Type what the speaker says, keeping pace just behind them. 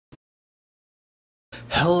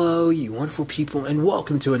Hello, you wonderful people, and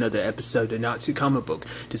welcome to another episode of Not Too Comic Book.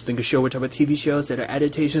 This being a show, we talk about TV shows that are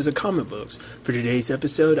adaptations of comic books. For today's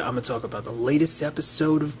episode, I'm going to talk about the latest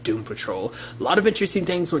episode of Doom Patrol. A lot of interesting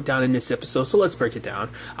things went down in this episode, so let's break it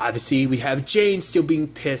down. Obviously, we have Jane still being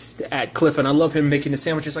pissed at Cliff, and I love him making the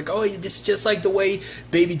sandwiches like, oh, this is just like the way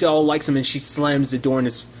Baby Doll likes him, and she slams the door in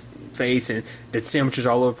his face, and the sandwiches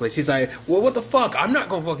are all over the place. He's like, well, what the fuck? I'm not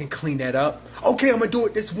gonna fucking clean that up. Okay, I'm gonna do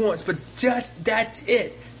it this once, but that's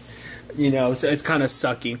it. You know, so it's kind of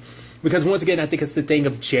sucky. Because once again, I think it's the thing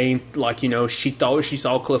of Jane, like, you know, she thought she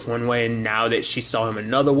saw Cliff one way, and now that she saw him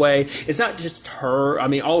another way, it's not just her. I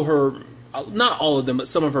mean, all her, not all of them, but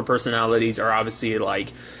some of her personalities are obviously,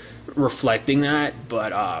 like, reflecting that,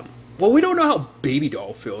 but, well, we don't know how Baby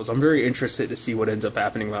Doll feels. I'm very interested to see what ends up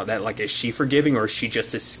happening about that. Like, is she forgiving, or is she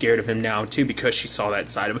just as scared of him now, too, because she saw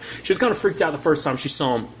that side of him? She was kind of freaked out the first time she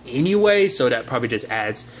saw him anyway, so that probably just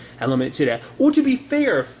adds element to that. Well, to be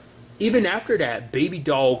fair, even after that, Baby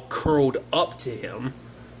Doll curled up to him.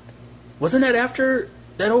 Wasn't that after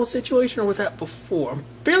that whole situation, or was that before? I'm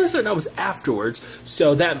fairly certain that was afterwards.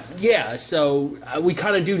 So that, yeah, so we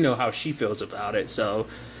kind of do know how she feels about it, so...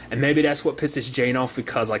 And maybe that's what pisses Jane off,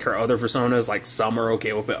 because, like, her other personas, like, some are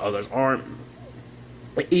okay with it, others aren't.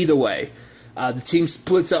 Either way, the team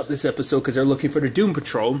splits up this episode because they're looking for the Doom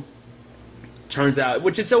Patrol. Turns out,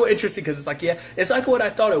 which is so interesting, because it's like, yeah, it's like what I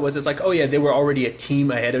thought it was. It's like, oh yeah, they were already a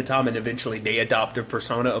team ahead of time, and eventually they adopt a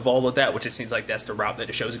persona of all of that, which it seems like that's the route that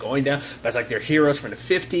the show's going down. But it's like they're heroes from the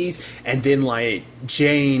 50s, and then, like,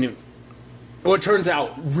 Jane... Well, it turns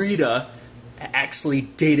out Rita... actually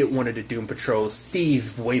dated one of the Doom Patrols,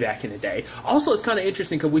 Steve, way back in the day. Also, it's kind of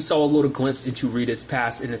interesting because we saw a little glimpse into Rita's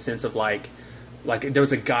past, in the sense of like there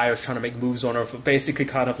was a guy who was trying to make moves on her, basically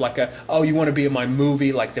kind of like a, oh, you want to be in my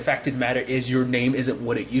movie? Like, the fact of the matter is your name isn't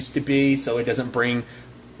what it used to be, so it doesn't bring,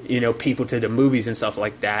 you know, people to the movies and stuff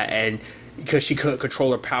like that. And because she couldn't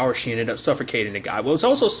control her power, she ended up suffocating the guy. What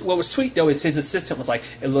was sweet, though, is his assistant was like,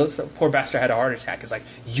 it looks like poor bastard had a heart attack. It's like,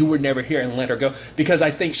 you were never here, and let her go. Because I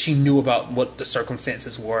think she knew about what the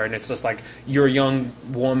circumstances were, and it's just like, you're a young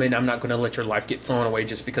woman, I'm not going to let your life get thrown away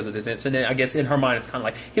just because of this incident. I guess in her mind, it's kind of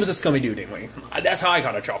like, he was a scummy dude anyway. That's how I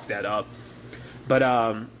kind of chalked that up. But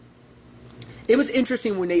it was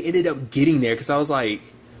interesting when they ended up getting there, because I was like,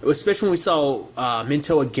 especially when we saw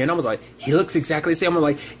Minto again, I was like, he looks exactly the same. I'm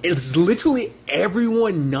like, it's literally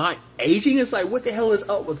everyone not aging. It's like, what the hell is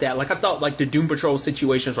up with that? Like, I thought, like, the Doom Patrol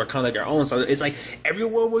situations were kind of like their own. So it's like,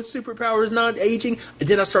 everyone with superpowers not aging. And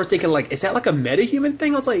then I started thinking, like, is that like a metahuman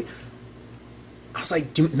thing? I was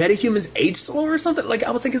like, do metahumans age slower or something? Like, I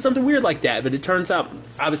was thinking something weird like that. But it turns out,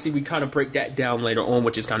 obviously, we kind of break that down later on,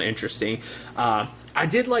 which is kind of interesting. I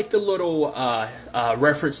did like the little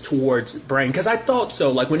reference towards Brain, because I thought so.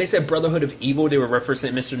 Like, when they said Brotherhood of Evil, they were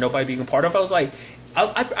referencing Mr. Nobody being a part of. I was like,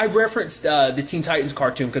 I referenced the Teen Titans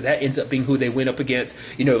cartoon, because that ends up being who they went up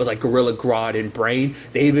against. You know, it was like Gorilla Grodd and Brain.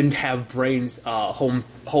 They even have Brain's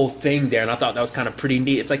whole thing there, and I thought that was kind of pretty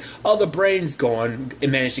neat. It's like, oh, the Brain's gone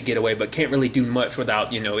and managed to get away, but can't really do much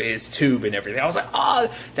without, you know, his tube and everything. I was like, oh,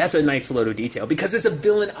 that's a nice little detail, because it's a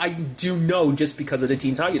villain I do know just because of the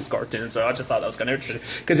Teen Titans cartoon. So I just thought that was kind of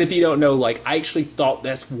interesting, because if you don't know, like, I actually thought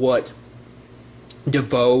that's what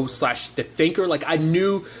DeVoe / the Thinker, like, I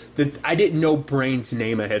knew that I didn't know Brain's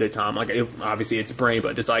name ahead of time. Like, obviously it's Brain,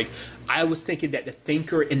 but it's like, I was thinking that the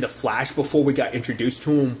Thinker in the Flash, before we got introduced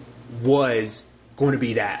to him, was going to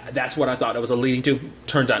be that. That's what I thought it was leading to.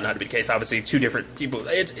 Turns out not to be the case. Obviously, two different people.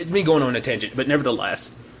 It's me going on a tangent, but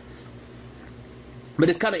nevertheless. But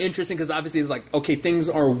it's kind of interesting, because obviously it's like, okay, things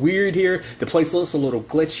are weird here. The place looks a little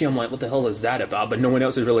glitchy. I'm like, what the hell is that about? But no one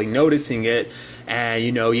else is really noticing it. And,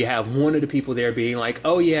 you know, you have one of the people there being like,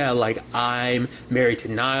 oh, yeah, like, I'm married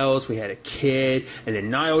to Niles. We had a kid. And then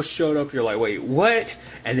Niles showed up. You're like, wait, what?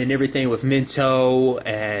 And then everything with Minto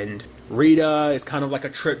and Rita is kind of like a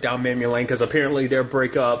trip down memory lane, because apparently their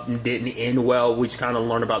breakup didn't end well. We just kind of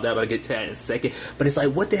learn about that, but I'll get to that in a second. But it's like,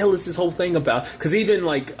 what the hell is this whole thing about? Because even,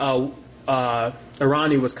 like,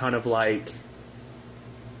 Irani was kind of like,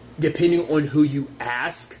 depending on who you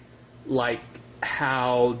ask, like,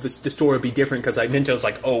 how the story would be different, because like Minto's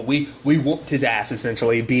like, oh, we whooped his ass,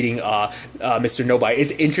 essentially beating Mr. Nobody. It's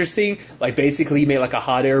interesting, like, basically he made like a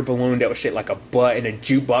hot air balloon that was shaped like a butt in a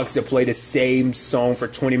jukebox that played the same song for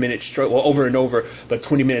 20 minutes straight, well, over and over, but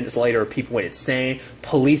 20 minutes later people went insane.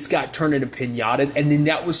 Police got turned into piñatas, and then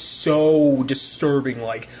that was so disturbing,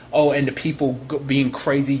 like, oh, and the people being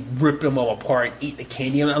crazy ripped them all apart and eat the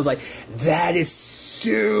candy, and I was like, that is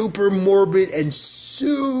super morbid and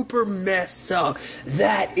super messed up. dog.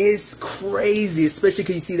 That is crazy, especially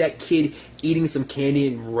because you see that kid eating some candy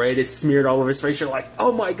and red is smeared all over his face. You're like,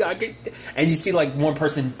 oh my god. And you see like one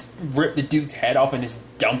person rip the dude's head off and is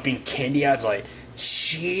dumping candy out. It's like,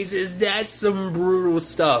 Jesus, that's some brutal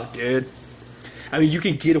stuff, dude. I mean, you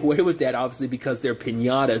can get away with that, obviously, because they're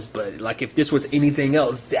piñatas, but, like, if this was anything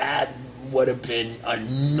else, that would have been a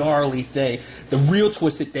gnarly thing. The real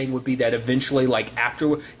twisted thing would be that eventually, like,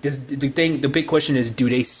 after, the big question is, do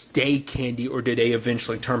they stay candy, or do they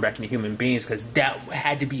eventually turn back into human beings? Because that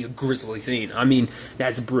had to be a grisly scene. I mean,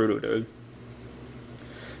 that's brutal, dude.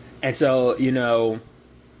 And so, you know,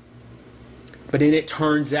 but then it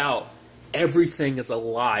turns out, everything is a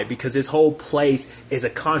lie, because this whole place is a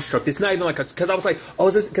construct. It's not even like a, because I was like, oh,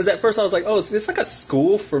 is this, because at first I was like, oh, is this like a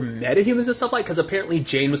school for metahumans and stuff, like, because apparently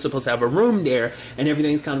Jane was supposed to have a room there and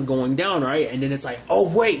everything's kind of going down, right? And then it's like, oh,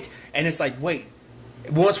 wait. And it's like, wait.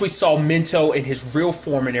 Once we saw Minto in his real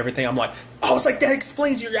form and everything, I'm like, oh, it's like, that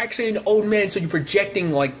explains you're actually an old man, so you're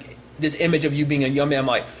projecting like this image of you being a young man. I'm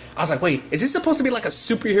like, I was like, wait, is this supposed to be like a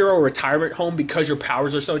superhero retirement home because your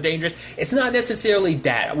powers are so dangerous? It's not necessarily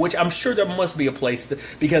that, which I'm sure there must be a place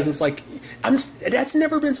because it's like, that's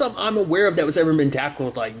never been something I'm aware of that was ever been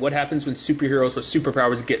tackled. Like, what happens when superheroes with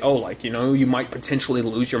superpowers get, oh, like, you know, you might potentially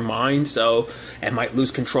lose your mind, so, and might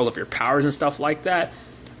lose control of your powers and stuff like that.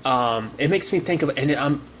 It makes me think of, and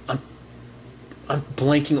I'm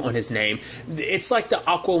blanking on his name. It's like the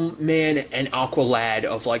Aquaman and Aqualad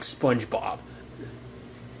of like SpongeBob.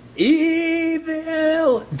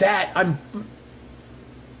 Evil! I'm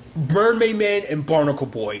Mermaid Man and Barnacle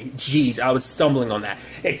Boy. Jeez, I was stumbling on that.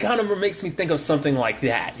 It kind of makes me think of something like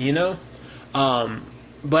that, you know?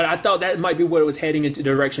 But I thought that might be what it was heading into the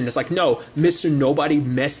direction. It's like, no, Mr. Nobody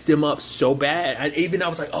messed him up so bad. I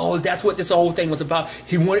was like, oh, that's what this whole thing was about.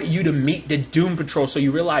 He wanted you to meet the Doom Patrol, so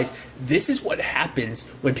you realize this is what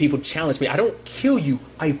happens when people challenge me. I don't kill you,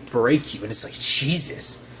 I break you. And it's like,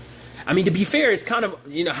 Jesus. I mean, to be fair, it's kind of,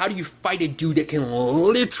 you know, how do you fight a dude that can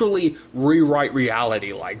literally rewrite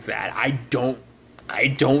reality like that? I don't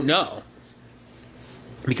know.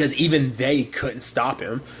 Because even they couldn't stop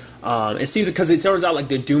him. It seems because it turns out like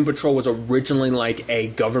the Doom Patrol was originally like a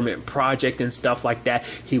government project and stuff like that.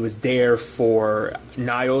 He was there for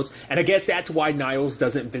Niles, and I guess that's why Niles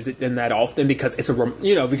doesn't visit them that often, because it's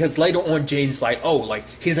because later on Jane's like, oh, like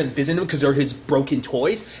he doesn't visit them because they're his broken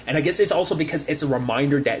toys, and I guess it's also because it's a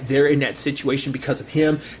reminder that they're in that situation because of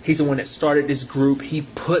him. He's the one that started this group. He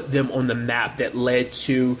put them on the map that led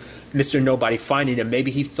to Mr. Nobody finding them.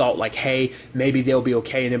 Maybe he thought like, hey, maybe they'll be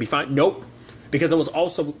okay and they'll be fine. Nope. Because it was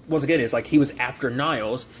also, once again, it's like he was after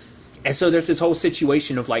Niles. And so there's this whole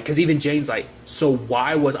situation of like, because even Jane's like, so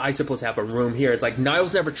why was I supposed to have a room here? It's like,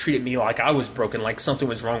 Niles never treated me like I was broken, like something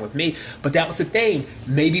was wrong with me. But that was the thing.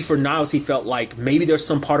 Maybe for Niles, he felt like maybe there's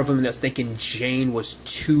some part of him that's thinking Jane was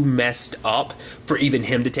too messed up for even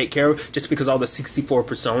him to take care of, just because all the 64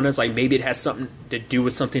 personas, like maybe it has something to do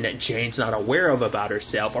with something that Jane's not aware of about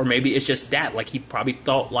herself. Or maybe it's just that, like he probably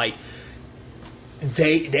thought like,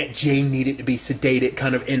 that Jane needed to be sedated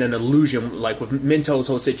kind of in an illusion, like with Minto's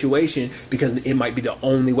whole situation, because it might be the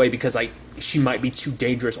only way, because like she might be too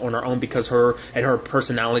dangerous on her own because her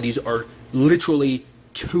personalities are literally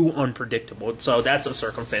too unpredictable. So that's a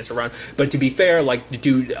circumstance around. But to be fair, like the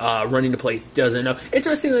dude running the place doesn't know.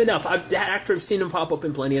 Interestingly enough, that actor, I've seen him pop up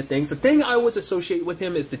in plenty of things. The thing I always associate with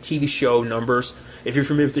him is the TV show Numbers. If you're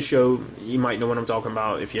familiar with the show, you might know what I'm talking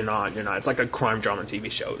about. If you're not, you're not. It's like a crime drama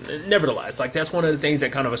TV show. Nevertheless, like that's one of the things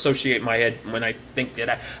that kind of associate in my head when I think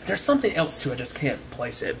that there's something else to it. I just can't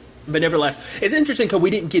place it. But nevertheless, it's interesting because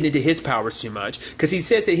we didn't get into his powers too much, because he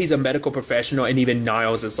says that he's a medical professional, and even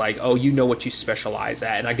Niles is like, oh, you know what you specialize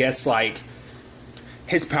at. And I guess like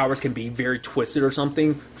his powers can be very twisted or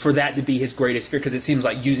something for that to be his greatest fear, because it seems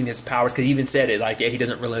like using his powers, because he even said it like, yeah, he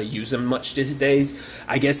doesn't really use them much these days.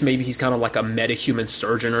 I guess maybe he's kind of like a metahuman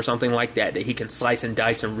surgeon or something like that he can slice and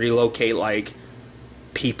dice and relocate like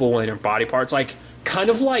people and their body parts, like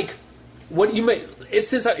kind of like what you may,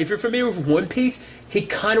 if you're familiar with One Piece, he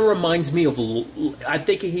kind of reminds me of, I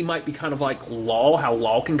think he might be kind of like Law, how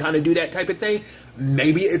Law can kind of do that type of thing.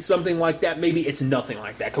 Maybe it's something like that. Maybe it's nothing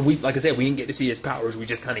like that. Because we, like I said, we didn't get to see his powers. We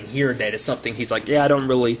just kind of hear that it's something. He's like, yeah, I don't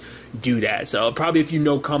really do that. So probably if you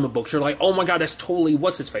know comic books, you're like, oh my god, that's totally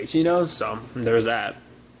what's his face, you know? So there's that.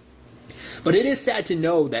 But it is sad to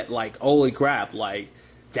know that, like, holy crap, like,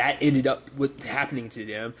 that ended up with happening to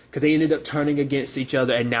them because they ended up turning against each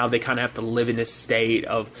other, and now they kind of have to live in this state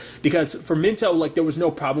of, because for Minto, like, there was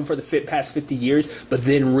no problem for the past 50 years, but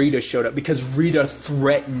then Rita showed up because Rita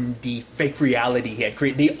threatened the fake reality he had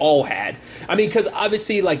created. They all had. I mean, because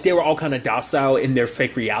obviously, like, they were all kind of docile in their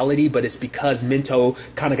fake reality, but it's because Minto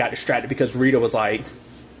kind of got distracted because Rita was like,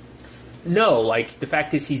 no, like, the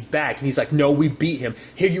fact is he's back. And he's like, no, we beat him.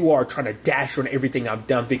 Here you are trying to dash on everything I've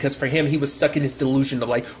done. Because for him, he was stuck in this delusion of,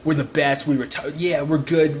 like, we're the best, we retired, yeah, we're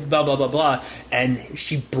good, blah, blah, blah, blah. And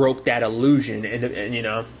she broke that illusion. And you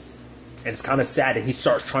know, and it's kind of sad. And he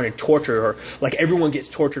starts trying to torture her. Like, everyone gets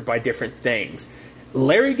tortured by different things.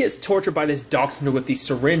 Larry gets tortured by this doctor with these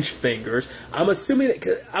syringe fingers. I'm assuming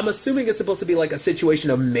it's supposed to be like a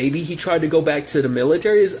situation of maybe he tried to go back to the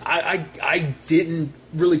military. I didn't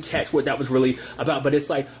really catch what that was really about, but it's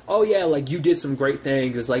like, oh yeah, like, you did some great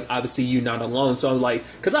things. It's like, obviously you're not alone. So I'm like,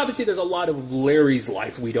 because obviously there's a lot of Larry's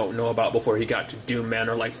life we don't know about before he got to Doom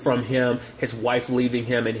Manor, like from him, his wife leaving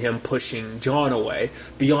him, and him pushing John away.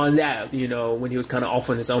 Beyond that, you know, when he was kind of off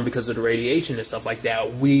on his own because of the radiation and stuff like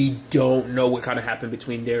that, we don't know what kind of happened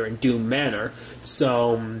between there and Doom Manor.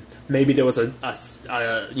 So maybe there was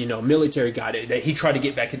a you know, military guy that he tried to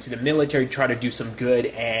get back into the military, try to do some good,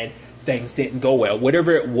 and things didn't go well.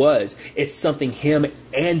 Whatever it was, it's something him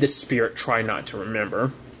and the spirit try not to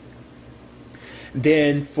remember.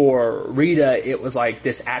 Then for Rita, it was like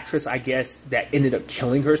this actress, I guess, that ended up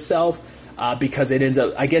killing herself because it ends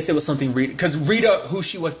up, I guess it was something Rita, because Rita, who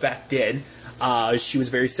she was back then, she was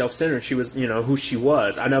very self-centered. She was, you know, who she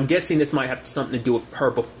was. And I'm guessing this might have something to do with her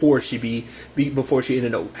before she before she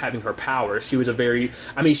ended up having her powers. She was a very,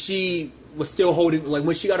 I mean, she was still holding, like,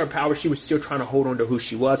 when she got her power, she was still trying to hold on to who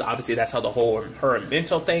she was. Obviously, that's how the whole her and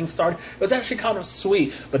Minto thing started. It was actually kind of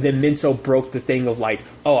sweet. But then Minto broke the thing of, like,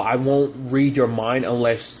 oh, I won't read your mind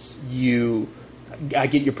unless I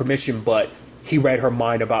get your permission. But he read her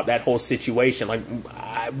mind about that whole situation. Like,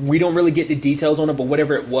 we don't really get the details on it, but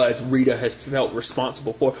whatever it was, Rita has felt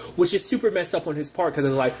responsible for, which is super messed up on his part, because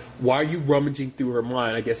it's like, why are you rummaging through her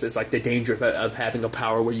mind? I guess it's like the danger of having a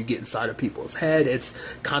power where you get inside of people's head.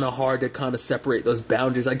 It's kind of hard to kind of separate those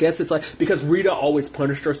boundaries. I guess it's like, because Rita always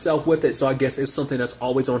punished herself with it, so I guess it's something that's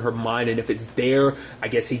always on her mind, and if it's there, I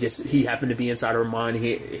guess he happened to be inside her mind.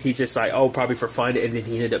 He's just like, oh, probably for fun, and then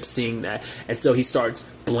he ended up seeing that, and so he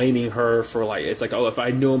starts blaming her for, like, it's like, oh, if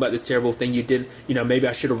I knew about this terrible thing you did, you know, maybe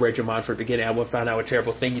I should have read your mind from the beginning. I would have found out a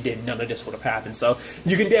terrible thing you did. None of this would have happened. So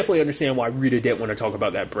you can definitely understand why Rita didn't want to talk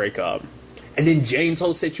about that breakup. And then Jane's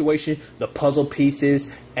whole situation, the puzzle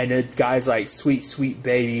pieces, and the guy's like, sweet, sweet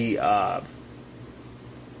baby. I'm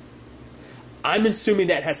assuming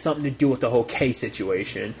that has something to do with the whole K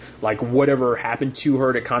situation. Like, whatever happened to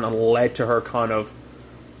her that kind of led to her kind of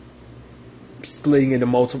splitting into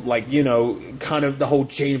multiple, like, you know, kind of the whole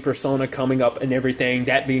Jane persona coming up and everything,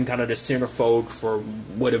 that being kind of the centerfold for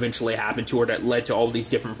what eventually happened to her that led to all these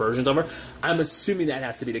different versions of her. I'm assuming that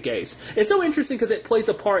has to be the case. It's so interesting because it plays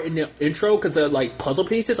a part in the intro, because the, like, puzzle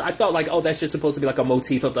pieces, I thought, like, oh, that's just supposed to be like a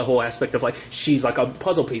motif of the whole aspect of, like, she's like a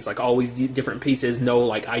puzzle piece, like, always different pieces know,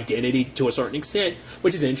 like, identity to a certain extent,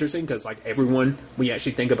 which is interesting because, like, everyone, when you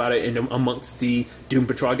actually think about it, amongst the Doom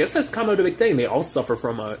Patrol, I guess that's kind of the big thing. They all suffer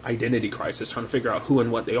from an identity crisis, trying to figure out who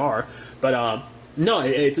and what they are. But no,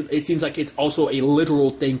 it seems like it's also a literal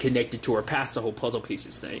thing connected to her past, the whole puzzle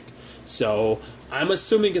pieces thing. So I'm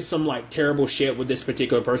assuming it's some, like, terrible shit with this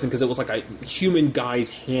particular person, because it was like a human guy's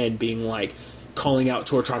hand being, like, calling out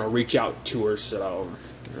to her, trying to reach out to her. So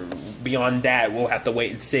beyond that, we'll have to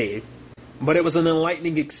wait and see. But it was an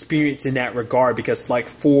enlightening experience in that regard, because, like,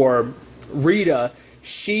 for Rita,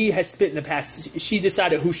 she has spent in the past, she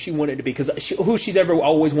decided who she wanted to be, because who she's ever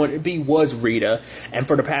always wanted to be was Rita, and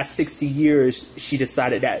for the past 60 years, she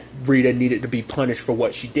decided that Rita needed to be punished for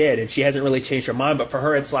what she did, and she hasn't really changed her mind. But for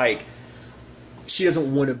her, it's like, she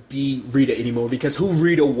doesn't want to be Rita anymore, because who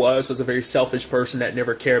Rita was a very selfish person that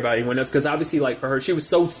never cared about anyone else, because obviously, like, for her, she was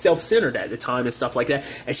so self-centered at the time and stuff like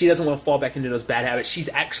that, and she doesn't want to fall back into those bad habits. She's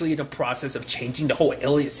actually in the process of changing the whole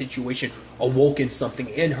Elliot situation, awoken something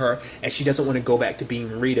in her, and she doesn't want to go back to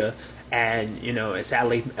being Rita. And, you know, and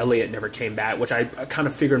sadly, Elliot never came back, which I kind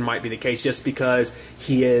of figured might be the case, just because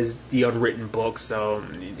he is the unwritten book, so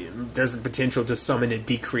there's the potential to summon a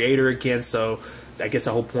decreator again, so I guess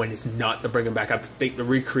the whole point is not to bring him back. I think the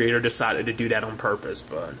recreator decided to do that on purpose,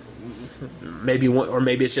 but maybe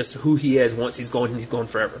it's just who he is. Once he's gone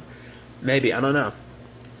forever. Maybe, I don't know.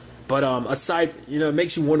 But aside, you know, it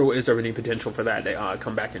makes you wonder, is there any potential for that to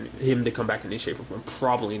come back in any shape or form?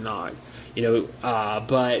 Probably not. You know,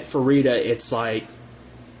 but for Rita, it's like,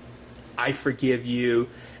 I forgive you,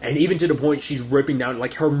 And even to the point she's ripping down,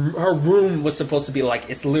 like, her room was supposed to be like,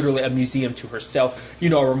 it's literally a museum to herself, you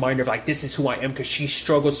know, a reminder of like, this is who I am, because she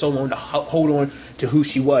struggled so long to hold on to who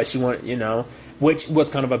she was. She wanted, you know, which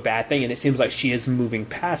was kind of a bad thing, and it seems like she is moving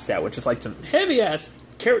past that, which is like some heavy ass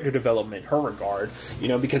character development in her regard, you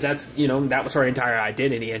know, because that's, you know, that was her entire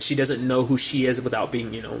identity, and she doesn't know who she is without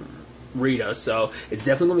being, you know, Rita. So it's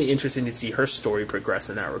definitely going to be interesting to see her story progress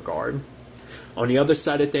in that regard. On the other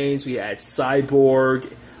side of things, we had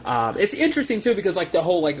Cyborg. It's interesting too, because like the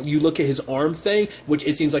whole, like, you look at his arm thing, which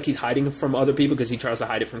it seems like he's hiding from other people because he tries to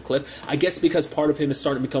hide it from Cliff. I guess because part of him is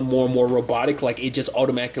starting to become more and more robotic, like it just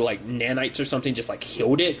automatically, like nanites or something just like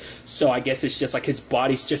healed it. So I guess it's just like his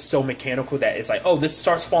body's just so mechanical that it's like, oh, this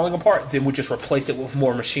starts falling apart, then we just replace it with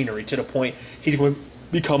more machinery, to the point he's going to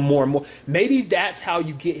become more and more. Maybe that's how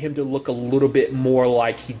you get him to look a little bit more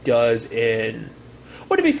like he does in...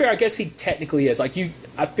 Well, to be fair, I guess he technically is. Like,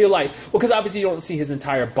 I feel like, well, because obviously you don't see his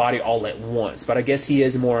entire body all at once, but I guess he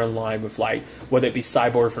is more in line with, like, whether it be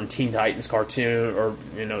Cyborg from Teen Titans cartoon, or,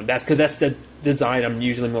 you know, that's because that's the design I'm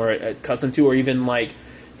usually more accustomed to, or even, like,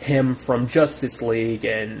 him from Justice League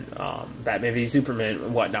and Batman v Superman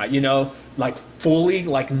and whatnot, you know, like fully,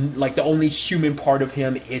 like the only human part of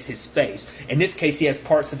him is his face. In this case, he has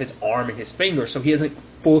parts of his arm and his finger, so he isn't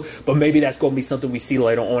full, but maybe that's going to be something we see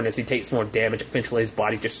later on as he takes more damage. Eventually his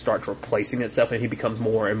body just starts replacing itself and he becomes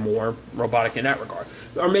more and more robotic in that regard.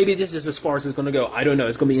 Or maybe this is as far as it's going to go. I don't know.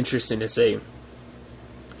 It's going to be interesting to see.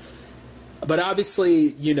 But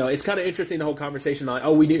obviously, you know, it's kind of interesting, the whole conversation on,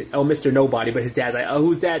 oh, Mr. Nobody, but his dad's like, oh,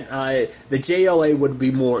 who's that? The JLA would be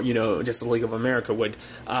more, you know, just the League of America would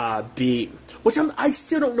be, which I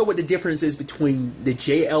still don't know what the difference is between the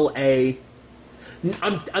JLA.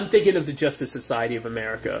 I'm thinking of the Justice Society of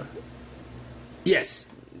America.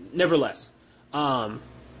 Yes, nevertheless. I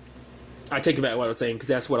take back what I was saying, because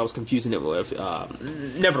that's what I was confusing it with.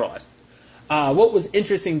 Nevertheless. What was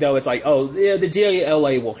interesting, though, it's like, oh, yeah, the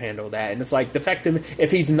JLA will handle that. And it's like, the fact that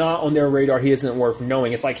if he's not on their radar, he isn't worth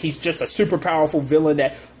knowing. It's like he's just a super powerful villain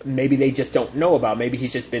that maybe they just don't know about. Maybe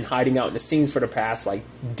he's just been hiding out in the scenes for the past, like,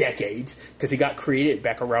 decades, because he got created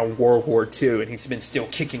back around World War II, and he's been still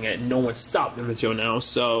kicking it, and no one stopped him until now.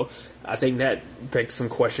 So I think that begs some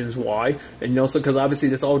questions why. And also, because obviously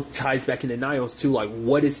this all ties back into Niles, too. Like,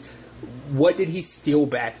 what did he steal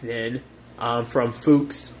back then from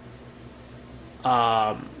Fuchs?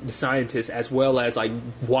 The scientist, as well as like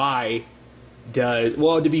why does,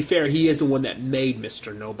 well, to be fair, he is the one that made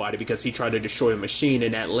Mr. Nobody, because he tried to destroy a machine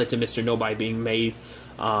and that led to Mr. Nobody being made,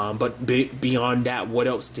 but beyond that, what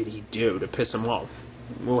else did he do to piss him off?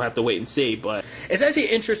 We'll have to wait and see. But it's actually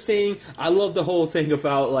interesting. I love the whole thing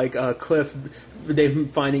about like Cliff, they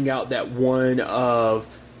finding out that one of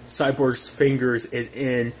Cyborg's fingers is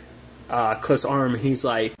in Cliff's arm. He's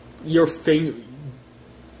like, your finger,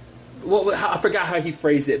 well, I forgot how he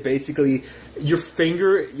phrased it. Basically, your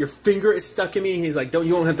finger is stuck in me. He's like, you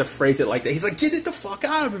don't have to phrase it like that. He's like, get it the fuck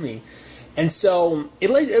out of me. And so it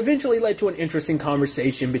eventually led to an interesting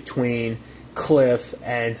conversation between Cliff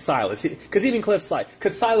and Silas, because even Cliff's like,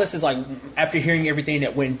 because Silas is like, after hearing everything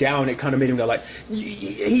that went down, it kind of made him go like,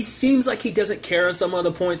 he seems like he doesn't care at some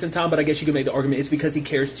other points in time, but I guess you could make the argument it's because he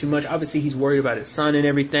cares too much. Obviously he's worried about his son and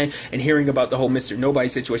everything, and hearing about the whole Mr. Nobody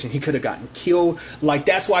situation, he could have gotten killed. Like,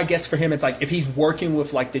 that's why I guess for him it's like, if he's working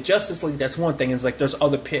with like the Justice League, that's one thing. It's like there's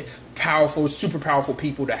other powerful, super powerful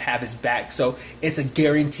people to have his back, so it's a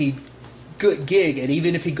guaranteed good gig. And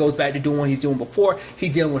even if he goes back to doing what he's doing before,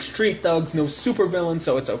 he's dealing with street thugs, no super villains,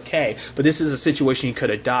 so it's okay. But this is a situation he could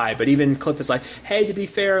have died. But even Cliff is like, hey, to be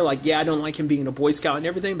fair, like, yeah, I don't like him being a Boy Scout and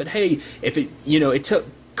everything, but hey, if it, you know, it took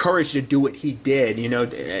courage to do what he did, you know,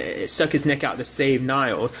 stuck his neck out to save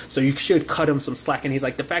Niles, so you should cut him some slack. And he's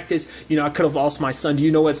like, the fact is, you know, I could have lost my son. Do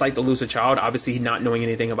you know what it's like to lose a child? Obviously not knowing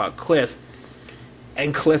anything about Cliff.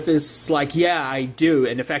 And Cliff is like, yeah, I do.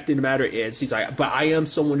 And the fact of the matter is, he's like, but I am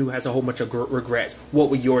someone who has a whole bunch of regrets. What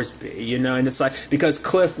would yours be? You know, and it's like, because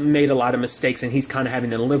Cliff made a lot of mistakes and he's kind of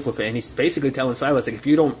having to live with it. And he's basically telling Silas, like, if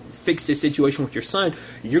you don't fix this situation with your son,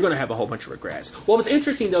 you're going to have a whole bunch of regrets. What was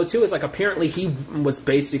interesting, though, too, is like, apparently he was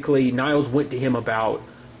basically, Niles went to him about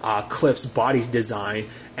Cliff's body design.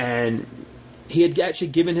 And he had actually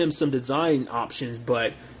given him some design options,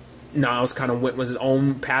 but Niles kind of went with his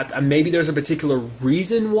own path. Maybe there's a particular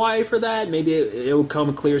reason why for that. Maybe it will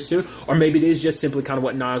come clear soon. Or maybe it is just simply kind of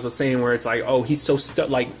what Niles was saying, where it's like, oh, he's so stuck.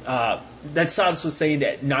 Like, that Silas was saying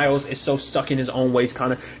that Niles is so stuck in his own ways,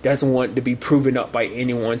 kind of doesn't want to be proven up by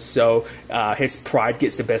anyone. So his pride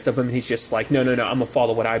gets the best of him. And he's just like, no, I'm going to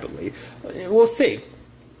follow what I believe. We'll see.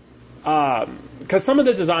 because some of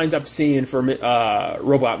the designs I've seen for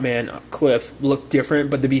Robot Man Cliff look different,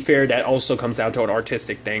 but to be fair, that also comes down to an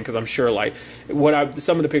artistic thing, because I'm sure like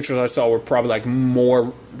some of the pictures I saw were probably like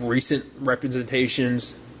more recent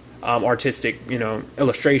representations, artistic,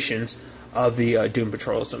 illustrations of the Doom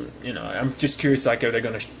Patrol. So, I'm just curious, like, are they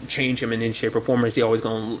going to change him in any shape or form, or is he always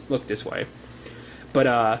going to look this way?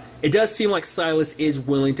 But it does seem like Silas is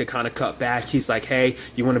willing to kind of cut back. He's like, hey,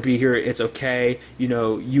 you want to be here, it's okay.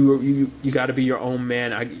 You got to be your own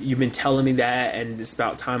man. You've been telling me that, and it's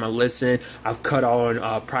about time I listen. I've cut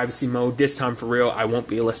on privacy mode. This time, for real, I won't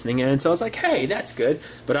be listening in. So I was like, hey, that's good.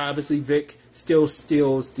 But obviously, Vic still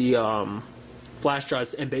steals the flash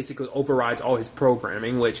drives and basically overrides all his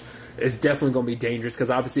programming, which is definitely going to be dangerous, because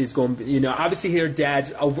obviously it's going to be, obviously her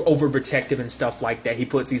dad's overprotective and stuff like that. He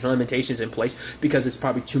puts these limitations in place because it's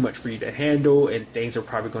probably too much for you to handle, and things are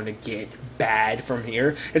probably going to get bad from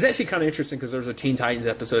here. It's actually kind of interesting, because there's a Teen Titans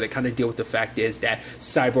episode that kind of deal with the fact is that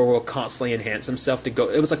Cyborg will constantly enhance himself to go.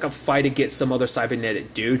 It was like a fight against some other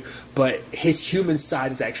cybernetic dude, but his human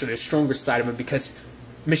side is actually the stronger side of him, because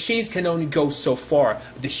machines can only go so far.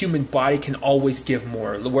 The human body can always give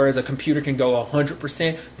more. Whereas a computer can go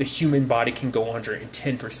 100%, the human body can go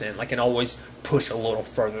 110%. Like, can always push a little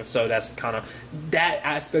further. So that's kind of that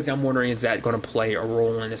aspect. I'm wondering, is that going to play a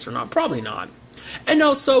role in this or not? Probably not. And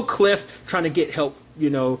also Cliff trying to get help,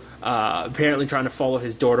 apparently trying to follow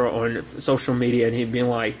his daughter on social media, and him being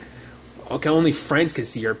like, okay, only friends can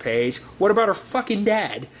see her page. What about her fucking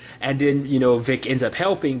dad? And then, Vic ends up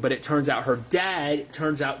helping, but it turns out her dad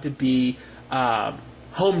turns out to be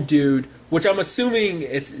home dude, which I'm assuming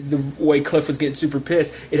it's the way Cliff was getting super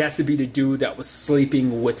pissed. It has to be the dude that was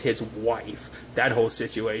sleeping with his wife. That whole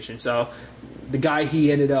situation. So the guy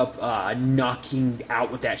he ended up knocking out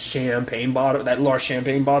with that champagne bottle, that large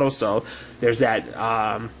champagne bottle. So there's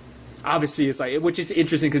that. Obviously, it's like, which is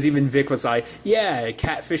interesting, because even Vic was like, yeah,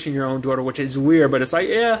 catfishing your own daughter, which is weird, but it's like,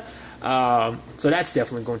 yeah. So that's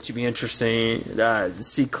definitely going to be interesting to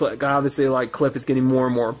see. Obviously, like, Cliff is getting more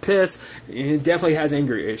and more pissed. He definitely has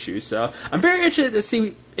anger issues. So I'm very interested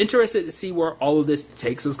to see where all of this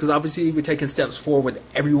takes us, because obviously we're taking steps forward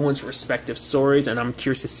with everyone's respective stories, and I'm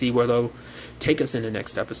curious to see where they'll take us in the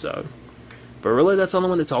next episode. But really, that's all I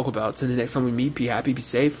want to talk about. So the next time we meet, be happy, be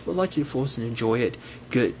safe, live life to the fullest, and enjoy it.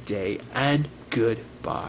 Good day, and goodbye.